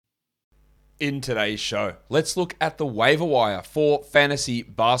In today's show, let's look at the waiver wire for fantasy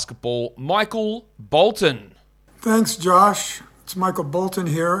basketball. Michael Bolton. Thanks, Josh. It's Michael Bolton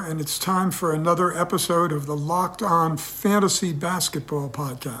here, and it's time for another episode of the Locked On Fantasy Basketball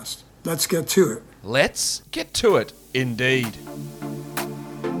Podcast. Let's get to it. Let's get to it, indeed.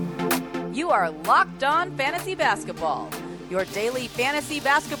 You are Locked On Fantasy Basketball, your daily fantasy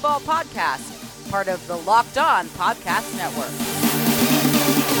basketball podcast, part of the Locked On Podcast Network.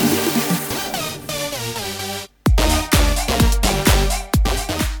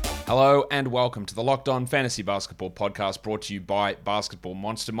 Hello and welcome to the Locked On Fantasy Basketball Podcast brought to you by Basketball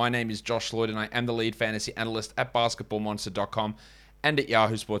Monster. My name is Josh Lloyd and I am the lead fantasy analyst at basketballmonster.com and at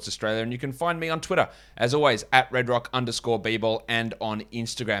Yahoo Sports Australia. And you can find me on Twitter, as always, at redrock_bball and on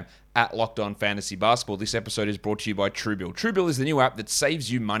Instagram at Locked On Fantasy Basketball. This episode is brought to you by Truebill. Truebill is the new app that saves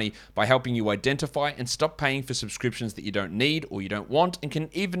you money by helping you identify and stop paying for subscriptions that you don't need or you don't want, and can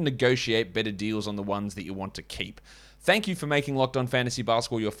even negotiate better deals on the ones that you want to keep. Thank you for making Locked On Fantasy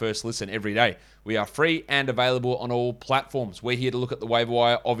Basketball your first listen every day. We are free and available on all platforms. We're here to look at the waiver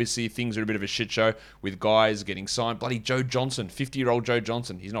wire. Obviously, things are a bit of a shit show with guys getting signed. Bloody Joe Johnson, 50-year-old Joe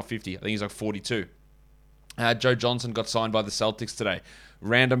Johnson. He's not 50. I think he's like 42. Joe Johnson got signed by the Celtics today.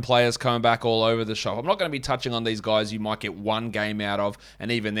 Random players coming back all over the shop. I'm not going to be touching on these guys you might get one game out of,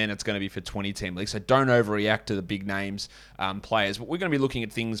 and even then it's going to be for 20-team leagues. So don't overreact to the big names players. But we're going to be looking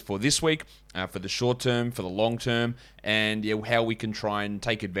at things for this week, for the short term, for the long term, and how we can try and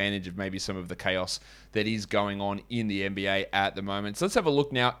take advantage of maybe some of the chaos that is going on in the NBA at the moment. So let's have a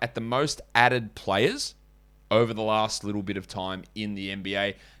look now at the most added players over the last little bit of time in the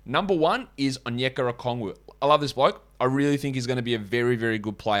NBA. Number one is Onyeka Okongwu. I love this bloke. I really think he's going to be a very, very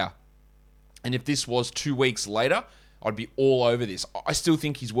good player. And if this was 2 weeks later, I'd be all over this. I still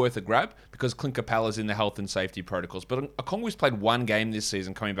think he's worth a grab because Clint Capella's in the health and safety protocols. But Okongwu's played one game this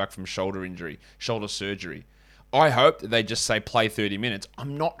season coming back from shoulder surgery. I hope that they just say play 30 minutes.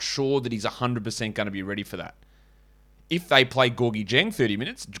 I'm not sure that he's 100% going to be ready for that. If they play Gorgui Dieng 30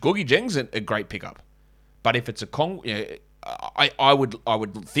 minutes, Gorgui Dieng's a great pickup. But if it's Okongwu, I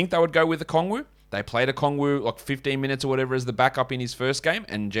would think they would go with Okongwu. They played Okongwu like 15 minutes or whatever as the backup in his first game,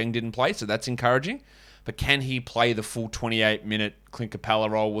 and Dieng didn't play, so that's encouraging. But can he play the full 28-minute Clint Capella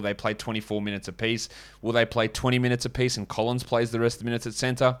role? Will they play 24 minutes apiece? Will they play 20 minutes apiece and Collins plays the rest of the minutes at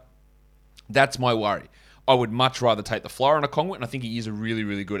center? That's my worry. I would much rather take the flyer on Okongwu, and I think he is a really,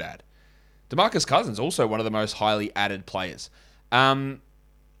 really good ad. DeMarcus Cousins, also one of the most highly added players.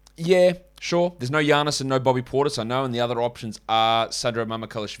 Yeah, sure. There's no Giannis and no Bobby Portis, I know, and the other options are Sadra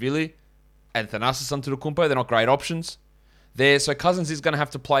Mamakalishvili and Thanasis Antetokounmpo. They're not great options there, so Cousins is going to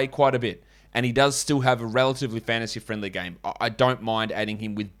have to play quite a bit, and he does still have a relatively fantasy-friendly game. I don't mind adding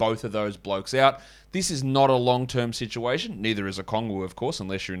him with both of those blokes out. This is not a long-term situation. Neither is Okongwu, of course,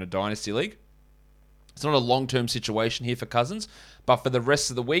 unless you're in a dynasty league. It's not a long-term situation here for Cousins, but for the rest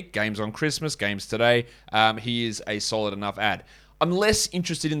of the week, games on Christmas, games today, he is a solid enough ad. I'm less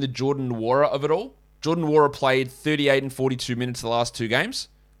interested in the Jordan Nwora of it all. Jordan Nwora played 38 and 42 minutes the last two games.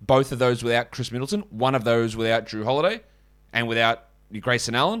 Both of those without Chris Middleton. One of those without Drew Holiday. And without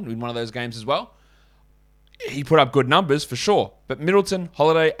Grayson Allen in one of those games as well. He put up good numbers for sure. But Middleton,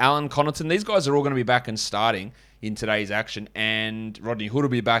 Holiday, Allen, Connaughton, these guys are all going to be back and starting in today's action. And Rodney Hood will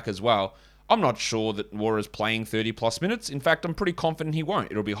be back as well. I'm not sure that Nwora's playing 30 plus minutes. In fact, I'm pretty confident he won't.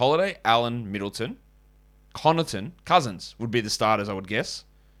 It'll be Holiday, Allen, Middleton, Connaughton, Cousins would be the starters, I would guess.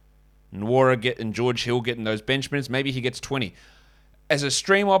 Nwora and George Hill getting those bench minutes. Maybe he gets 20. As a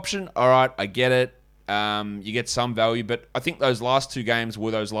stream option, all right, I get it. You get some value, but I think those last two games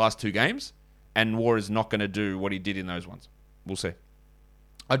were those last two games, and Nwora is not going to do what he did in those ones. We'll see.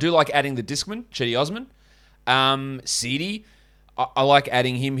 I do like adding the Discman, Chetty Osman. Ceedy, I like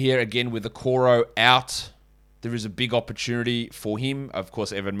adding him here again with the Coro out. There is a big opportunity for him. Of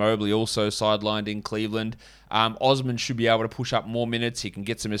course, Evan Mobley also sidelined in Cleveland. Osman should be able to push up more minutes. He can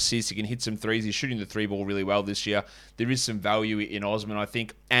get some assists. He can hit some threes. He's shooting the three ball really well this year. There is some value in Osman, I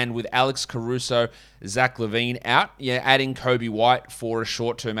think. And with Alex Caruso, Zach LaVine out, adding Kobe White for a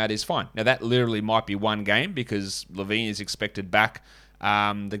short-term ad is fine. Now, that literally might be one game because LaVine is expected back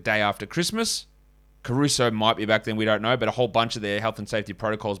the day after Christmas. Caruso might be back then, we don't know. But a whole bunch of their health and safety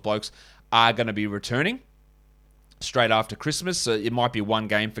protocols blokes are going to be returning straight after Christmas, so it might be one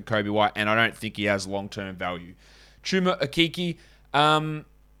game for Kobe White, and I don't think he has long-term value. Chuma Okeke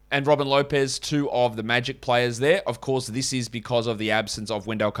and Robin Lopez, two of the Magic players there. Of course, this is because of the absence of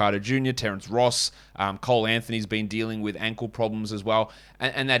Wendell Carter Jr., Terrence Ross. Cole Anthony's been dealing with ankle problems as well,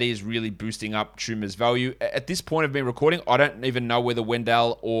 and that is really boosting up Chuma's value. At this point of me recording, I don't even know whether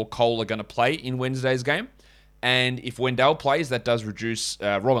Wendell or Cole are going to play in Wednesday's game. And if Wendell plays, that does reduce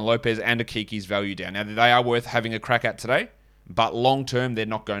Robin Lopez and Akiki's value down. Now, they are worth having a crack at today, but long term, they're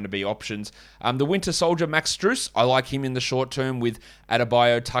not going to be options. The Winter Soldier, Max Strus, I like him in the short term with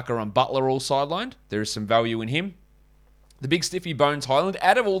Adebayo, Tucker, and Butler all sidelined. There is some value in him. The big stiffy Bones Highland.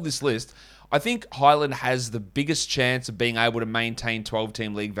 Out of all this list, I think Highland has the biggest chance of being able to maintain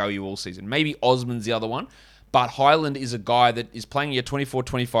 12-team league value all season. Maybe Osman's the other one, but Highland is a guy that is playing your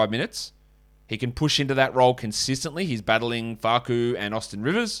 24-25 minutes. He can push into that role consistently. He's battling Faku and Austin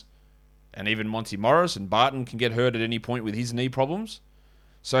Rivers, and even Monty Morris, and Barton can get hurt at any point with his knee problems.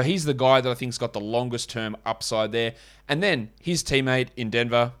 So he's the guy that I think's got the longest term upside there. And then his teammate in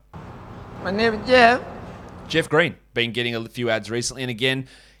Denver, my name is Jeff. Jeff Green, been getting a few ads recently, and again,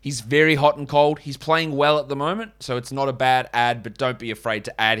 he's very hot and cold. He's playing well at the moment, so it's not a bad ad, but don't be afraid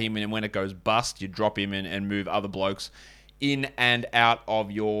to add him, and when it goes bust, you drop him in and move other blokes in and out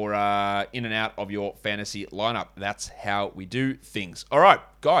of your fantasy lineup. That's how we do things. All right,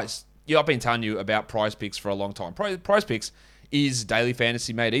 guys, I've been telling you about Prize Picks for a long time. Prize Picks is daily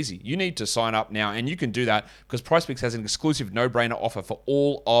fantasy made easy. You need to sign up now, and you can do that because Prize Picks has an exclusive no-brainer offer for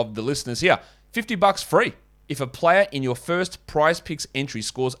all of the listeners here. $50 free. If a player in your first Prize Picks entry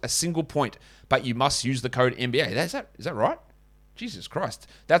scores a single point, but you must use the code NBA. Is that right? Jesus Christ.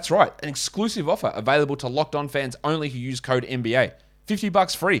 That's right. An exclusive offer available to Locked On fans only who use code NBA.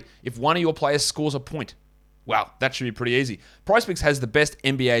 $50 free if one of your players scores a point. Wow, that should be pretty easy. PrizePicks has the best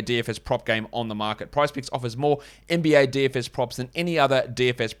NBA DFS prop game on the market. PrizePicks offers more NBA DFS props than any other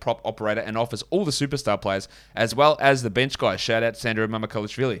DFS prop operator and offers all the superstar players as well as the bench guys. Shout out Sandro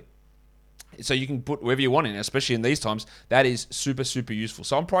Mamakalishvili. So you can put whoever you want in, especially in these times. That is super, super useful.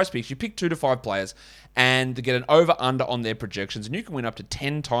 So on PrizePicks, you pick 2 to 5 players and get an over-under on their projections, and you can win up to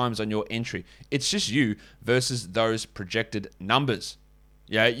 10 times on your entry. It's just you versus those projected numbers.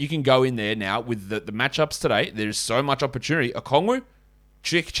 Yeah, you can go in there now with the matchups today. There's so much opportunity. Okongwu,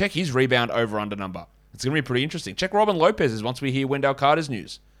 check his rebound over-under number. It's going to be pretty interesting. Check Robin Lopez's once we hear Wendell Carter's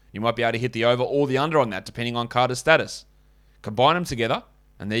news. You might be able to hit the over or the under on that, depending on Carter's status. Combine them together,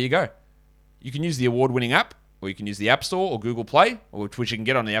 and there you go. You can use the award-winning app, or you can use the App Store or Google Play, which you can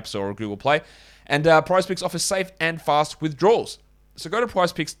get on the App Store or Google Play. And PrizePicks offers safe and fast withdrawals. So go to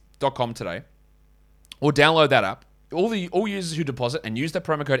prizepicks.com today, or download that app. All users who deposit and use the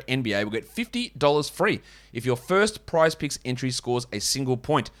promo code NBA will get $50 free if your first PrizePicks entry scores a single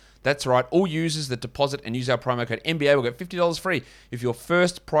point. That's right, all users that deposit and use our promo code NBA will get $50 free if your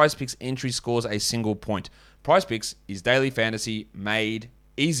first PrizePicks entry scores a single point. PrizePicks is daily fantasy made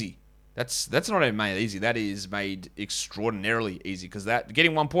easy. That's not even made easy. That is made extraordinarily easy because that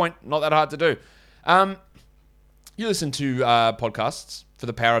getting 1 point, not that hard to do. You listen to podcasts for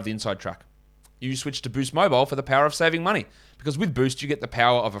the power of the inside track. You switch to Boost Mobile for the power of saving money. Because with Boost, you get the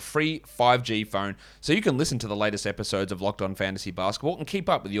power of a free 5G phone, so you can listen to the latest episodes of Locked On Fantasy Basketball and keep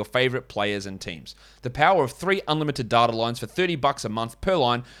up with your favorite players and teams. The power of 3 unlimited data lines for $30 a month per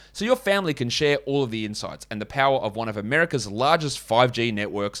line, so your family can share all of the insights. And the power of one of America's largest 5G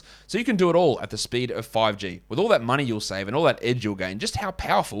networks, so you can do it all at the speed of 5G. With all that money you'll save and all that edge you'll gain, just how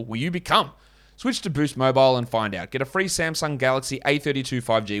powerful will you become? Switch to Boost Mobile and find out. Get a free Samsung Galaxy A32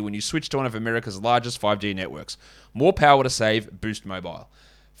 5G when you switch to one of America's largest 5G networks. More power to save, Boost Mobile.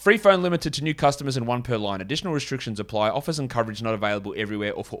 Free phone limited to new customers and 1 per line. Additional restrictions apply. Offers and coverage not available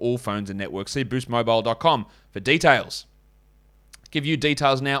everywhere or for all phones and networks. See boostmobile.com for details. Give you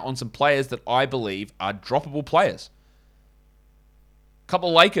details now on some players that I believe are droppable players. Couple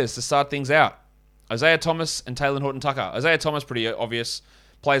of Lakers to start things out. Isaiah Thomas and Talen Horton-Tucker. Isaiah Thomas, pretty obvious.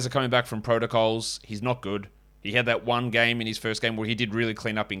 Players are coming back from protocols. He's not good. He had that one game in his first game where he did really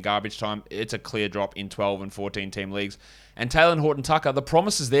clean up in garbage time. It's a clear drop in 12 and 14 team leagues. And Talen Horton-Tucker, the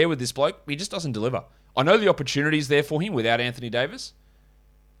promise is there with this bloke. He just doesn't deliver. I know the opportunity is there for him without Anthony Davis.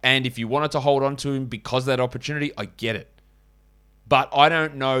 And if you wanted to hold on to him because of that opportunity, I get it. But I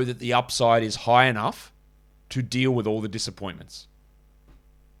don't know that the upside is high enough to deal with all the disappointments.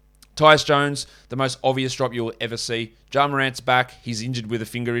 Tyus Jones, the most obvious drop you'll ever see. Ja Morant's back. He's injured with a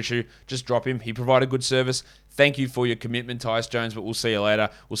finger issue. Just drop him. He provided good service. Thank you for your commitment, Tyus Jones, but we'll see you later.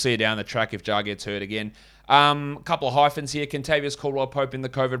 We'll see you down the track if Ja gets hurt again. Couple of hyphens here. Kentavious Caldwell-Pope in the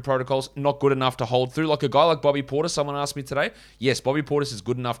COVID protocols. Not good enough to hold through. Like a guy like Bobby Portis, someone asked me today. Yes, Bobby Portis is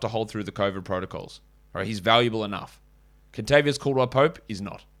good enough to hold through the COVID protocols. All right, he's valuable enough. Kentavious Caldwell-Pope is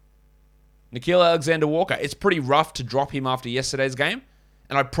not. Nickeil Alexander-Walker. It's pretty rough to drop him after yesterday's game.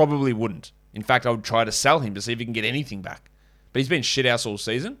 And I probably wouldn't. In fact, I would try to sell him to see if he can get anything back. But he's been shithouse all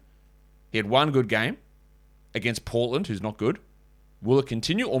season. He had one good game against Portland, who's not good. Will it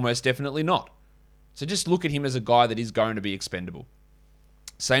continue? Almost definitely not. So just look at him as a guy that is going to be expendable.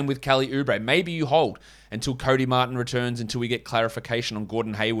 Same with Kelly Oubre. Maybe you hold until Cody Martin returns, until we get clarification on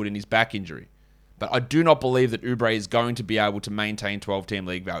Gordon Hayward and his back injury. But I do not believe that Oubre is going to be able to maintain 12-team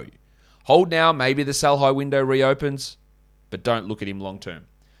league value. Hold now, maybe the sell high window reopens, but don't look at him long term.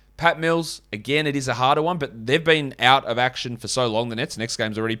 Pat Mills, again, it is a harder one, but they've been out of action for so long, the Nets. Next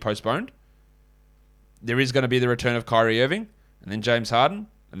game's already postponed. There is going to be the return of Kyrie Irving, and then James Harden,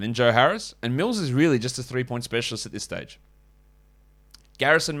 and then Joe Harris. And Mills is really just a 3-point specialist at this stage.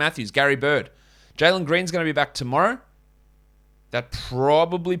 Garrison Matthews, Gary Bird. Jalen Green's going to be back tomorrow. That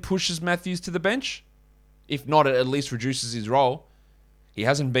probably pushes Matthews to the bench. If not, it at least reduces his role. He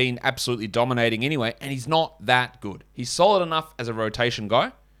hasn't been absolutely dominating anyway, and he's not that good. He's solid enough as a rotation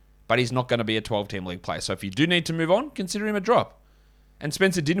guy, but he's not going to be a 12-team league player. So if you do need to move on, consider him a drop. And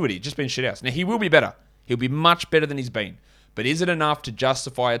Spencer Dinwiddie, just been shithouse. Now, he will be better. He'll be much better than he's been. But is it enough to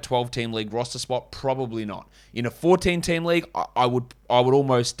justify a 12-team league roster spot? Probably not. In a 14-team league, I would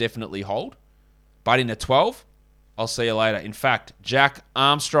almost definitely hold. But in a 12, I'll see you later. In fact, Jack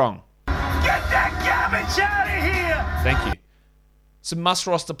Armstrong. Get that garbage out of here! Thank you. Some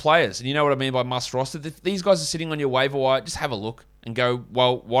must-roster players. And you know what I mean by must-roster? If these guys are sitting on your waiver wire, just have a look and go,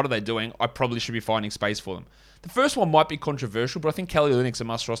 well, what are they doing? I probably should be finding space for them. The first one might be controversial, but I think Kelly Olynyk's a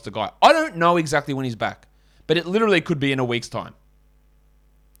must-roster guy. I don't know exactly when he's back, but it literally could be in a week's time.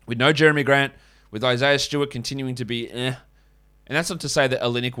 With no Jeremy Grant, with Isaiah Stewart continuing to be And that's not to say that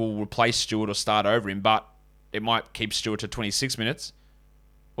Olynyk will replace Stewart or start over him, but it might keep Stewart to 26 minutes.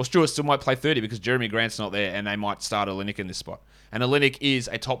 Or Stewart still might play 30 because Jeremy Grant's not there, and they might start Olynyk in this spot. And Olynyk is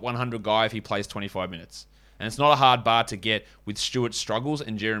a top 100 guy if he plays 25 minutes. And it's not a hard bar to get with Stewart's struggles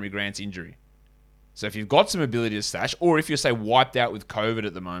and Jeremy Grant's injury. So if you've got some ability to stash, or if you're, say, wiped out with COVID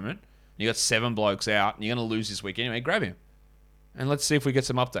at the moment, and you got 7 blokes out, and you're going to lose this week anyway, grab him. And let's see if we get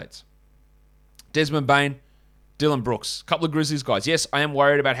some updates. Desmond Bane, Dylan Brooks, a couple of Grizzlies guys. Yes, I am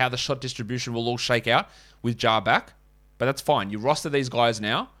worried about how the shot distribution will all shake out with Jar back, but that's fine. You roster these guys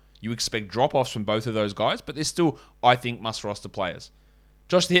now. You expect drop-offs from both of those guys, but they're still, I think, must-roster players.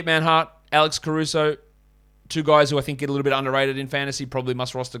 Josh the Hitman Hart, Alex Caruso, 2 guys who I think get a little bit underrated in fantasy, probably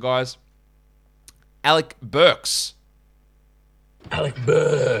must-roster guys. Alec Burks. Alec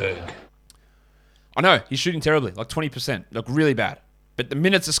Berg. I know, he's shooting terribly, like 20%, like really bad. But the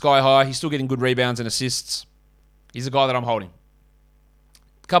minutes are sky high. He's still getting good rebounds and assists. He's a guy that I'm holding.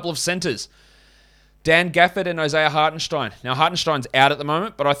 A couple of centers. Dan Gafford and Isaiah Hartenstein. Now, Hartenstein's out at the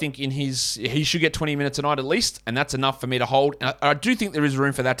moment, but I think he should get 20 minutes a night at least, and that's enough for me to hold. And I do think there is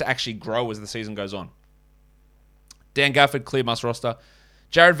room for that to actually grow as the season goes on. Dan Gafford, clear must roster.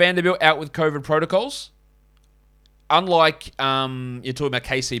 Jared Vanderbilt out with COVID protocols. Unlike you're talking about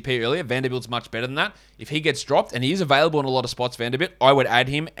KCP earlier, Vanderbilt's much better than that. If he gets dropped, and he is available in a lot of spots, Vanderbilt, I would add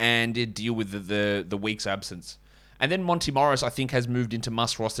him and deal with the week's absence. And then Monty Morris, I think, has moved into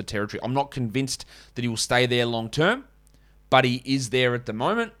must-roster territory. I'm not convinced that he will stay there long-term, but he is there at the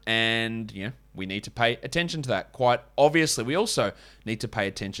moment, and we need to pay attention to that. Quite obviously, we also need to pay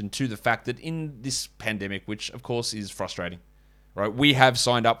attention to the fact that in this pandemic, which, of course, is frustrating, right? We have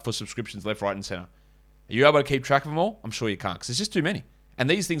signed up for subscriptions left, right, and center. Are you able to keep track of them all? I'm sure you can't, because there's just too many. And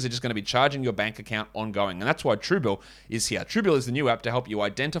these things are just going to be charging your bank account ongoing. And that's why Truebill is here. Truebill is the new app to help you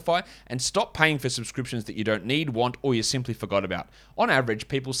identify and stop paying for subscriptions that you don't need, want, or you simply forgot about. On average,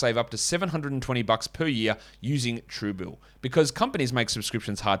 people save up to $720 per year using Truebill. Because companies make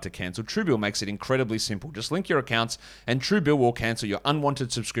subscriptions hard to cancel, Truebill makes it incredibly simple. Just link your accounts and Truebill will cancel your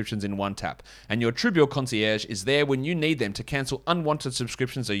unwanted subscriptions in one tap. And your Truebill concierge is there when you need them to cancel unwanted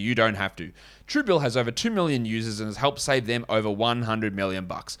subscriptions so you don't have to. Truebill has over 2 million users and has helped save them over $100 million.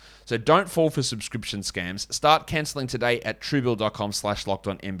 So don't fall for subscription scams. Start canceling today at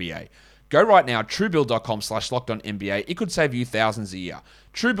truebill.com/lockedonnba. Go right now, truebill.com/lockedonnba. It could save you thousands a year.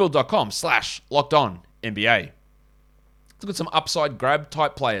 truebill.com/lockedonnba. Let's look at some upside grab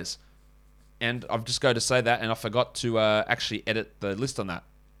type players. And I've just got to say that, and I forgot to actually edit the list on that.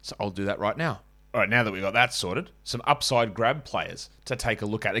 So I'll do that right now. All right, now that we've got that sorted, some upside grab players to take a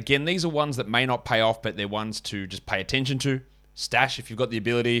look at. Again, these are ones that may not pay off, but they're ones to just pay attention to. Stash if you've got the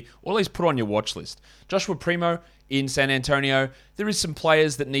ability, or at least put on your watch list. Joshua Primo in San Antonio. There is some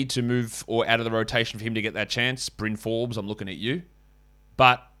players that need to move or out of the rotation for him to get that chance. Bryn Forbes, I'm looking at you.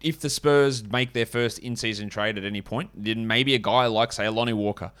 But if the Spurs make their first in-season trade at any point, then maybe a guy like, say, a Lonnie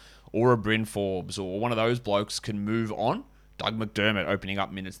Walker or a Bryn Forbes or one of those blokes can move on. Doug McDermott opening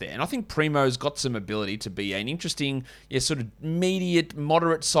up minutes there. And I think Primo's got some ability to be an interesting, sort of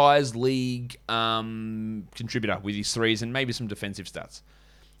moderate-sized league contributor with his threes and maybe some defensive stats.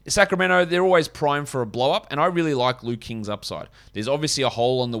 Sacramento, they're always primed for a blow-up, and I really like Luke King's upside. There's obviously a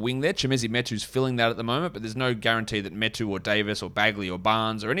hole on the wing there. Chimezie Metu's filling that at the moment, but there's no guarantee that Metu or Davis or Bagley or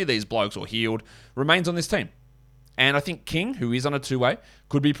Barnes or any of these blokes or Heald remains on this team. And I think King, who is on a two-way,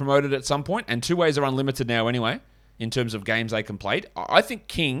 could be promoted at some point, and two-ways are unlimited now anyway in terms of games they can play. I think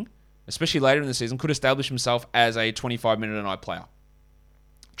King, especially later in the season, could establish himself as a 25-minute-a-night player.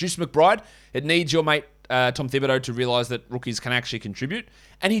 Juice McBride, it needs your mate Tom Thibodeau to realise that rookies can actually contribute.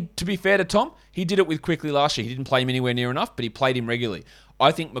 And to be fair to Tom, he did it with Quickly last year. He didn't play him anywhere near enough, but he played him regularly.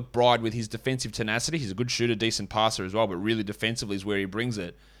 I think McBride, with his defensive tenacity, he's a good shooter, decent passer as well, but really defensively is where he brings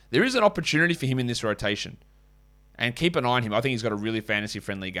it. There is an opportunity for him in this rotation. And keep an eye on him. I think he's got a really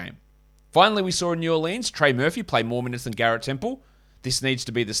fantasy-friendly game. Finally, we saw in New Orleans, Trey Murphy play more minutes than Garrett Temple. This needs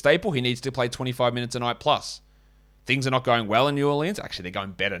to be the staple. He needs to play 25 minutes a night plus. Things are not going well in New Orleans. Actually, they're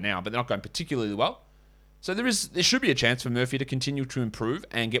going better now, but they're not going particularly well. So there should be a chance for Murphy to continue to improve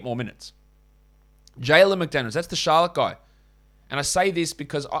and get more minutes. Jalen McDaniels, that's the Charlotte guy. And I say this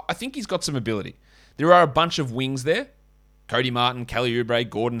because I think he's got some ability. There are a bunch of wings there. Cody Martin, Kelly Oubre,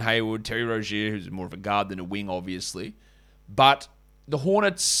 Gordon Hayward, Terry Rozier, who's more of a guard than a wing, obviously. But the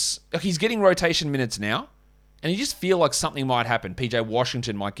Hornets, he's getting rotation minutes now. And you just feel like something might happen. PJ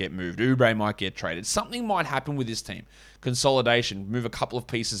Washington might get moved. Oubre might get traded. Something might happen with this team. Consolidation. Move a couple of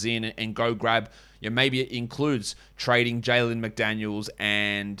pieces in and go grab. Maybe it includes trading Jalen McDaniels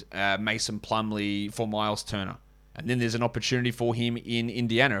and Mason Plumlee for Miles Turner. And then there's an opportunity for him in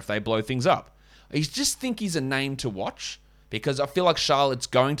Indiana if they blow things up. I just think he's a name to watch because I feel like Charlotte's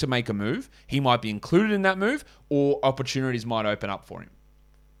going to make a move. He might be included in that move or opportunities might open up for him.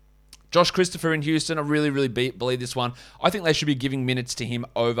 Josh Christopher in Houston, I really believe this one. I think they should be giving minutes to him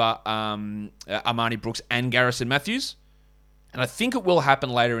over Armani Brooks and Garrison Matthews. And I think it will happen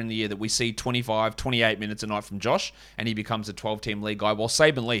later in the year that we see 25, 28 minutes a night from Josh and he becomes a 12-team league guy. While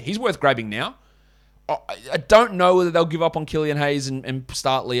Saban Lee, he's worth grabbing now. I don't know whether they'll give up on Killian Hayes and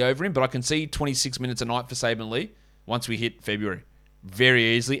start Lee over him, but I can see 26 minutes a night for Saban Lee once we hit February. Very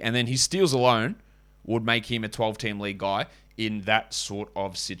easily. And then his steals alone would make him a 12-team league guy in that sort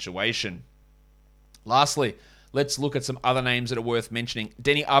of situation. Lastly, let's look at some other names that are worth mentioning.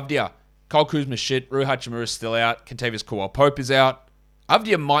 Denny Avdia, Kyle Kuzma's shit, Rui Hachimura is still out, Kentavious Caldwell-Pope is out.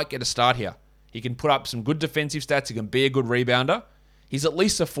 Avdia might get a start here. He can put up some good defensive stats, he can be a good rebounder. He's at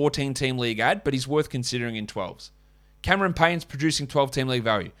least a 14-team league ad, but he's worth considering in 12s. Cameron Payne's producing 12-team league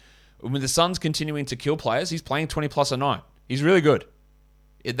value. And with the Suns continuing to kill players, he's playing 20 plus a night. He's really good.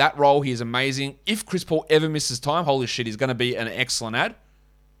 In that role, he is amazing. If Chris Paul ever misses time, holy shit, he's going to be an excellent ad.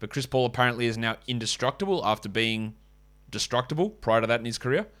 But Chris Paul apparently is now indestructible after being destructible prior to that in his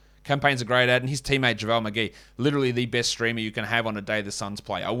career. Campaign's a great ad, and his teammate JaVale McGee, literally the best streamer you can have on a day the Suns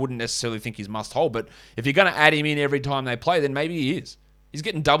play. I wouldn't necessarily think he's must-hold, but if you're going to add him in every time they play, then maybe he is. He's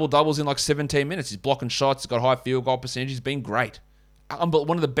getting double-doubles in like 17 minutes. He's blocking shots. He's got high field goal percentage. He's been great.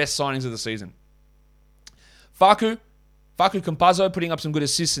 One of the best signings of the season. Facu Campazzo putting up some good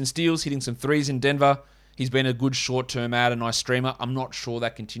assists and steals, hitting some threes in Denver. He's been a good short-term ad, a nice streamer. I'm not sure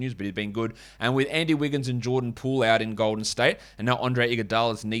that continues, but he's been good. And with Andy Wiggins and Jordan Poole out in Golden State, and now Andre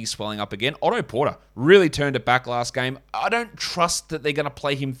Iguodala's knee swelling up again, Otto Porter really turned it back last game. I don't trust that they're going to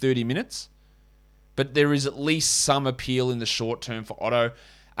play him 30 minutes, but there is at least some appeal in the short term for Otto.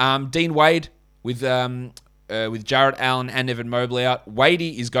 Dean Wade with Jarrett Allen and Evan Mobley out.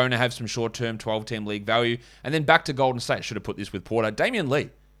 Wadey is going to have some short-term 12-team league value. And then back to Golden State. Should have put this with Porter. Damian Lee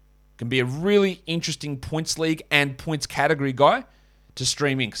can be a really interesting points league and points category guy to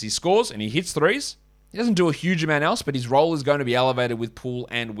stream in because he scores and he hits threes. He doesn't do a huge amount else, but his role is going to be elevated with Poole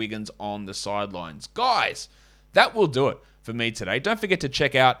and Wiggins on the sidelines. Guys, that will do it for me today. Don't forget to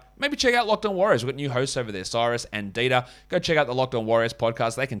check out Locked On Warriors. We've got new hosts over there, Cyrus and Dita. Go check out the Locked On Warriors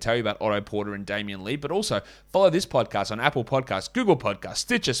podcast. They can tell you about Otto Porter and Damian Lee, but also follow this podcast on Apple Podcasts, Google Podcasts,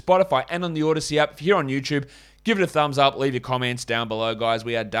 Stitcher, Spotify, and on the Odyssey app. If you're on YouTube, give it a thumbs up. Leave your comments down below, guys.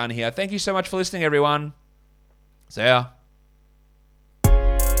 We are done here. Thank you so much for listening, everyone. See ya.